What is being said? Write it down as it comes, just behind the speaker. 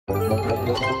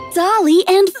Dolly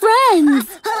and Friends!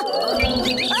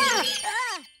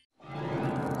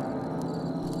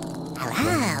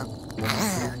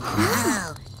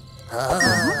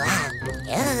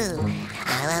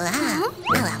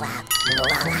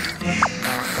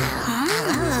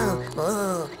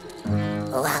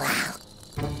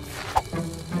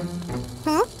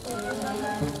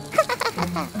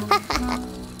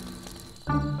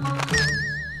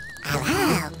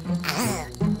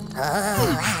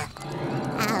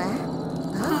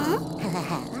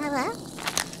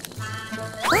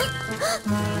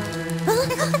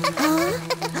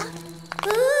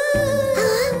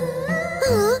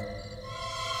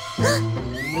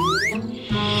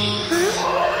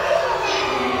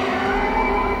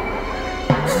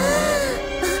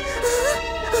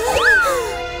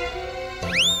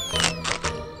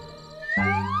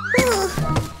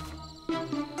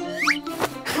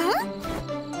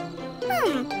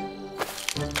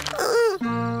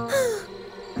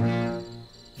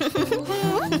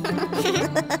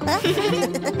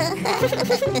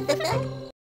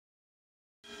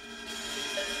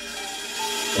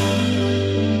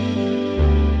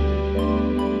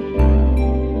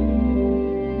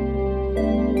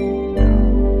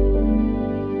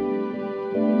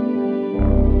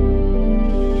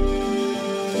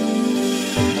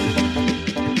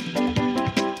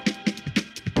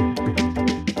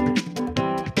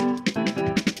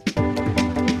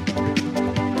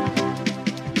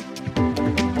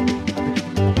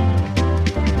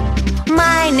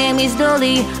 My name is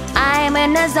Dolly. I'm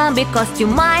in a zombie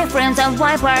costume. My friends are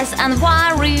vipers and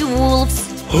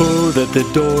werewolves. Hold at the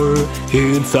door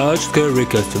in such scary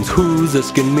costumes. Who's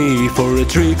asking me for a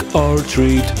trick or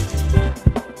treat?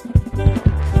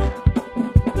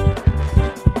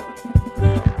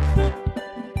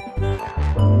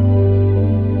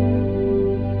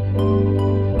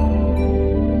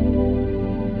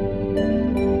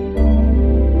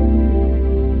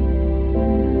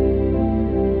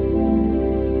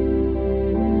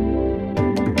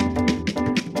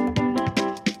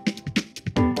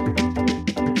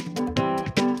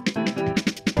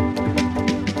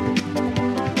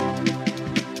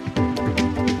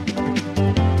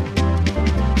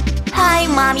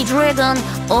 Mommy Dragon,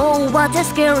 oh what a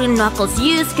scary knuckles.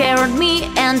 You scared me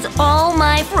and all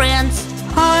my friends.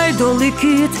 Hi Dolly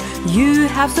Kid, you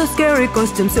have so scary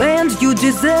costumes and you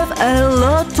deserve a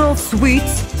lot of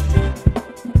sweets.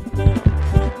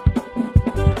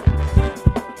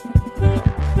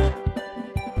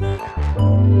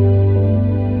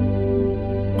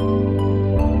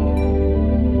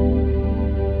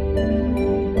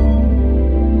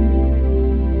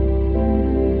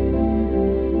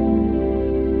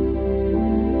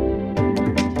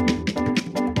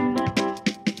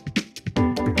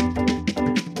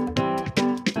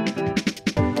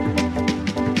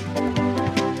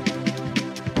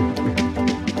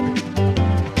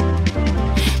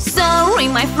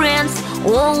 My friends,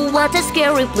 oh what a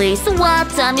scary place.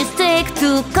 What a mistake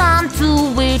to come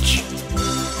to which.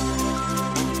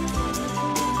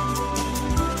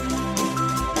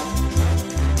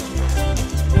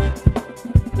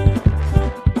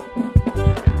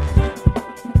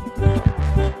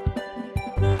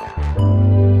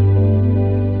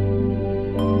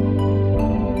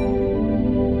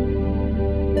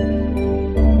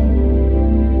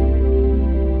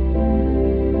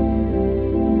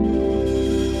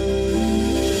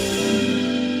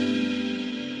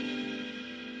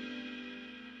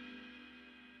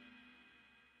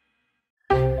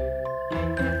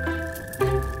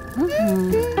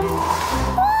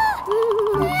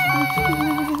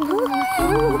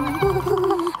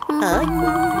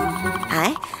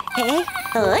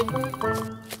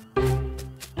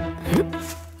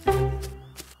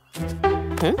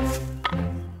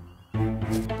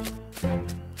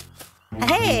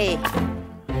 Hey!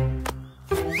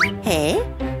 Hey!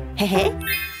 Hey! Hey!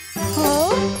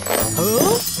 Oh!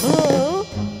 Oh!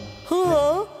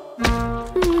 Oh!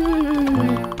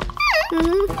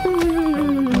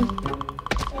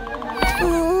 Hey!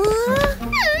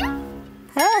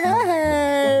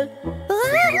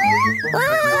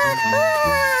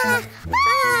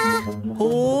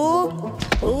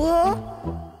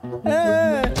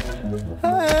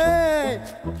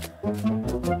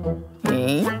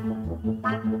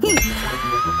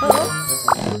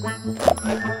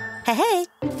 Hey!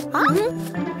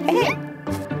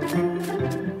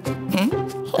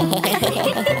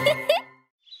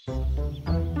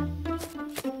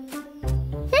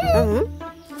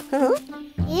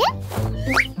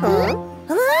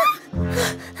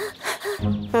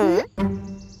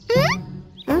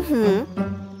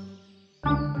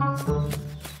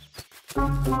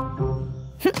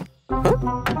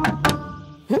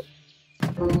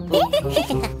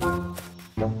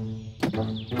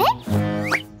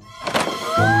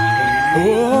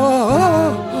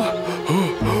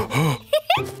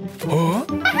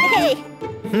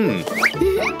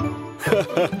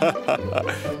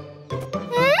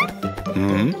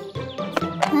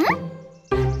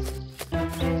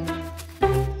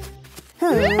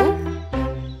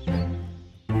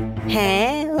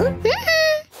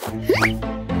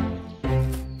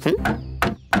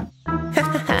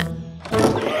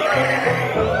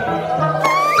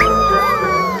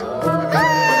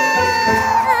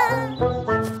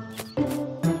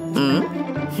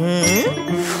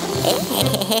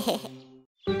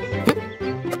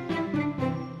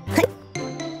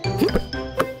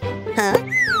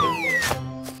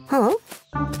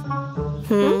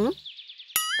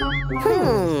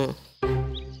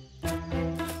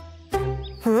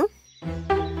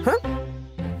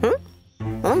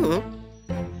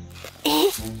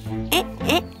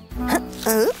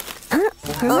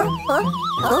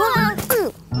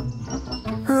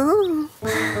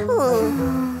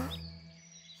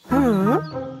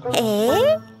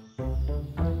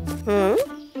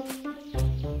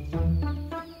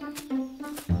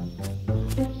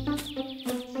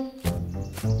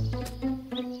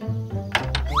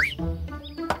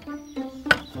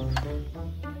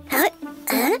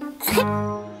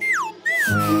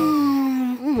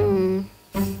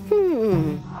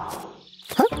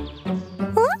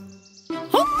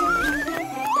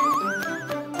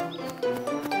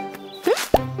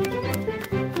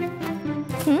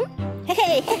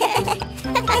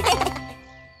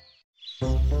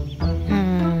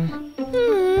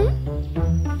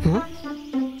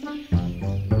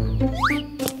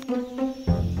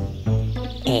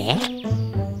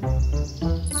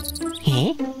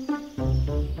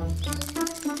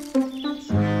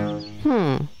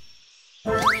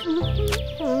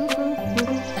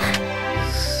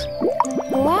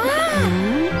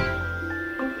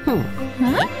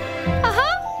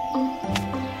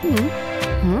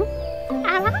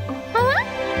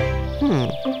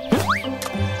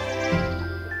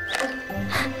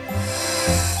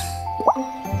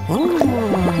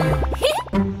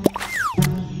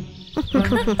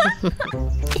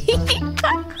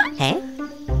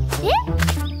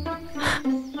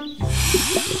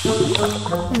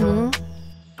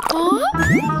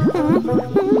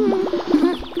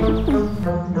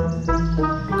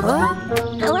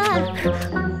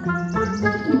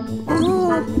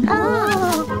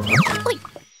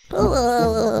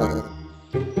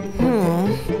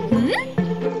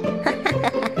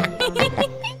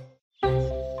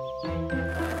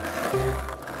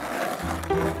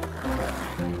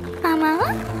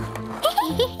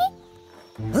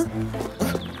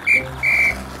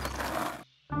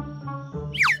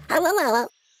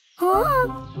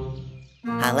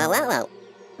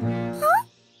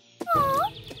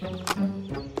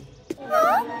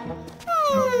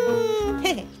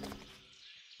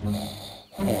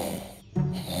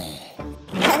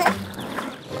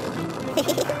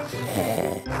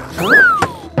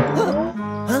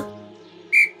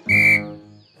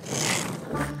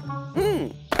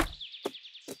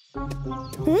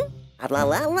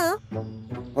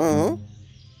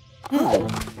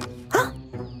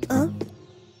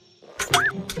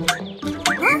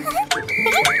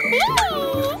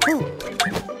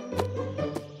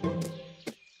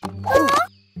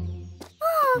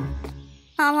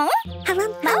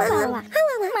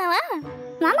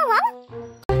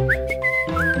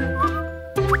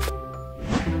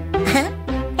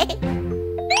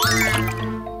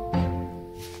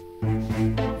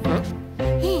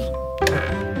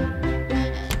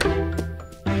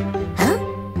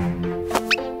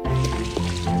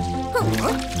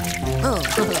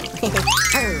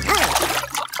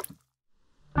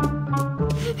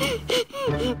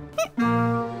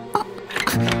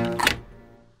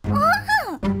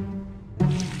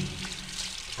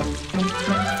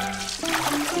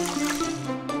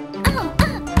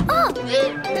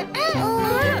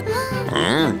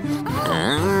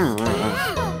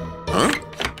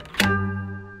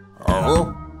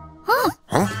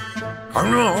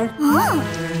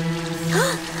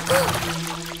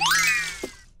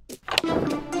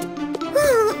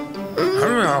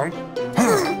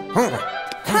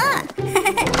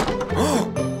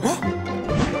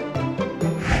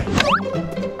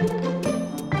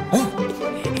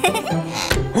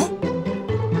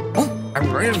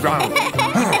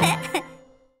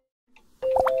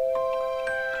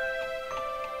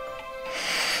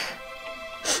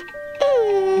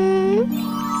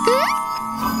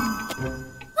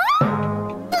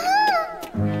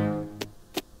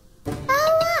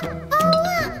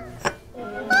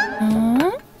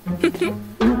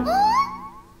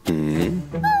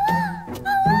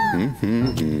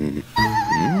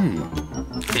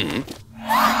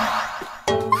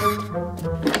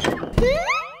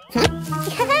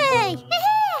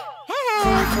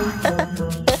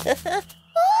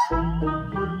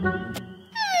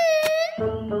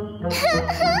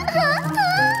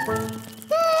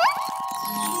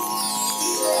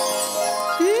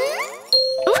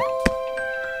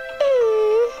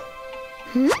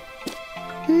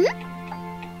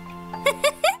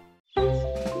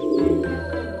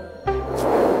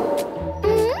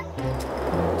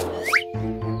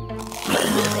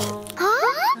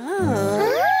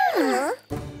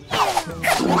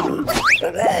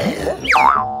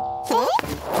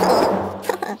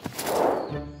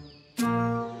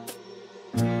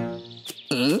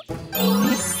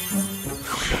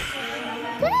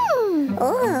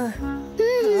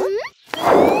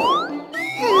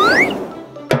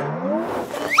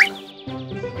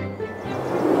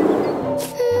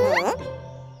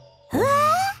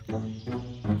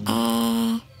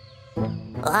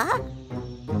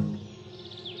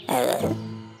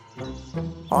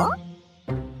 Huh?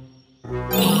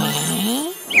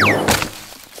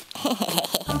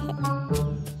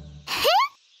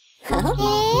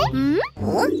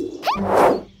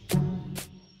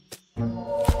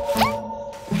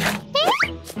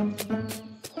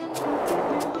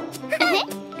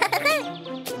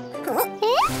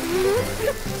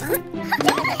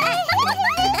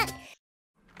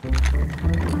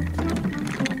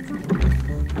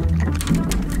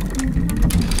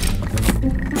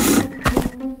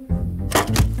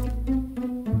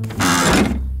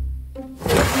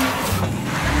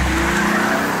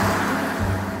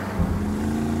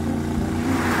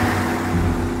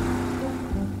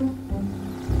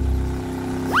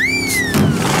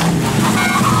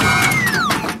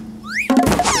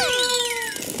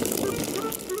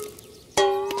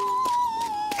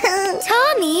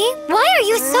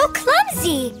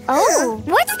 Oh,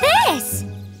 what's this?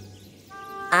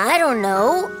 I don't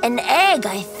know. An egg,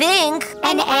 I think.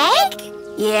 An egg?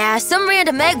 Yeah, some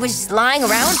random egg was just lying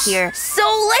around here. So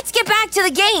let's get back to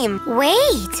the game.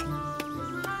 Wait.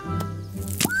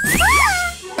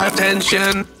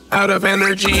 Attention! Out of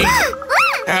energy.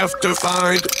 Have to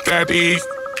find Daddy.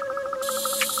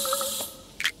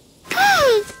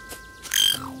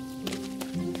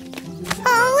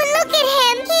 Oh, look at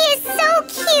him. He is so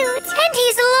cute. And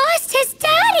he's lost his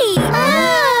daddy.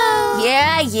 Oh.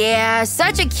 Yeah,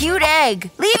 such a cute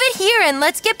egg. Leave it here and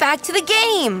let's get back to the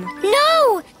game.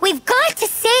 No, we've got to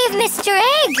save Mr.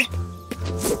 Egg.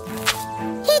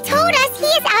 He told us he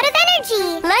is out of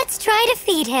energy. Let's try to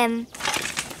feed him.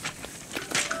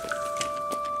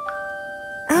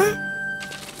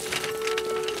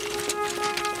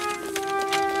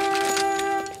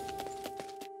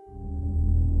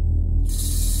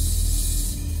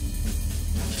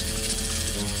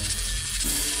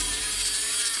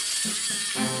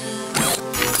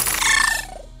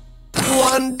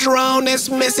 One drone is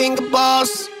missing,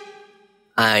 boss.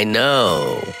 I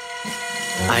know.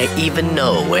 I even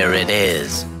know where it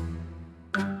is.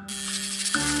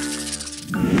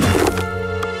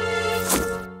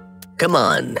 Come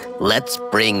on, let's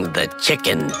bring the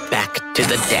chicken back to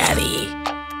the daddy.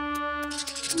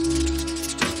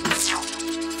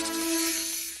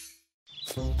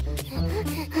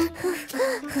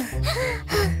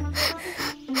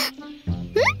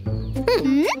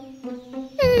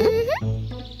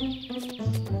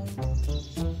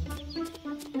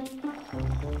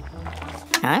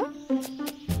 Huh?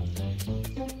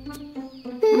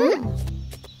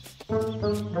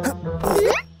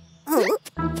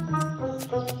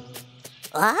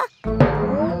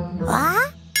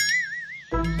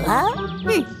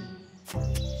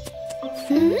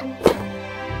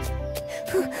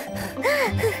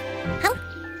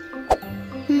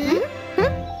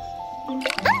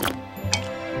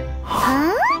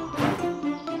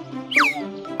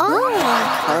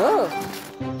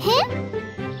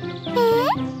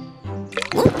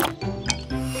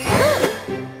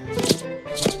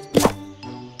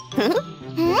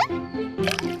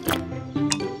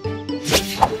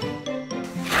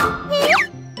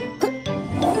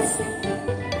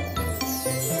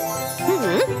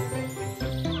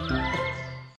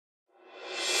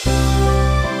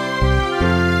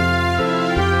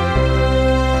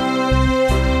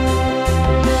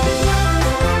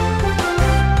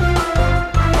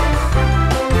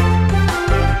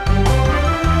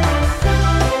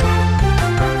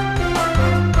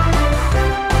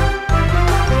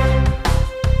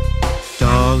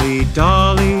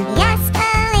 Dolly, Yes,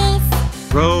 police.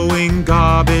 throwing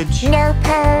garbage, No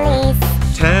police.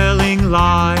 telling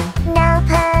lie, No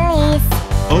police.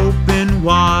 open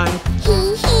wide.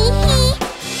 Hee hee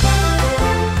hee.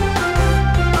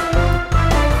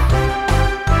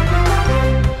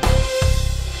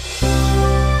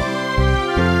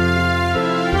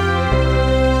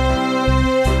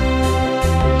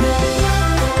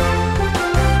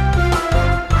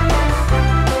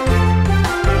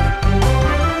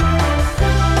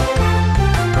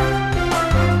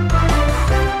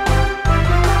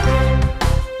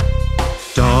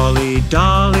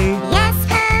 Dolly, Yes,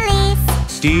 police.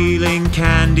 stealing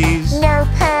candies, No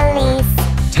police.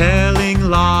 telling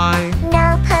lie,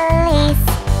 No police.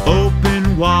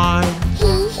 open wide.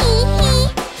 Hee hee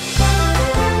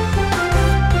hee.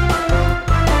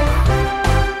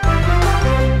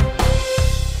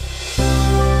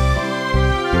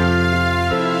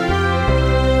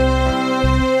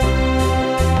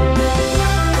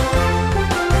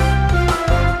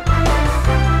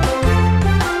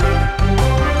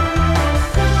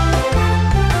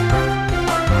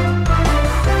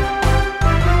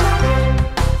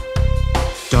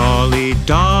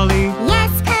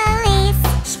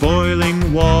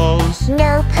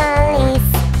 No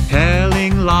police.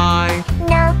 Telling lie.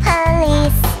 No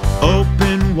police.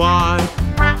 Open wide.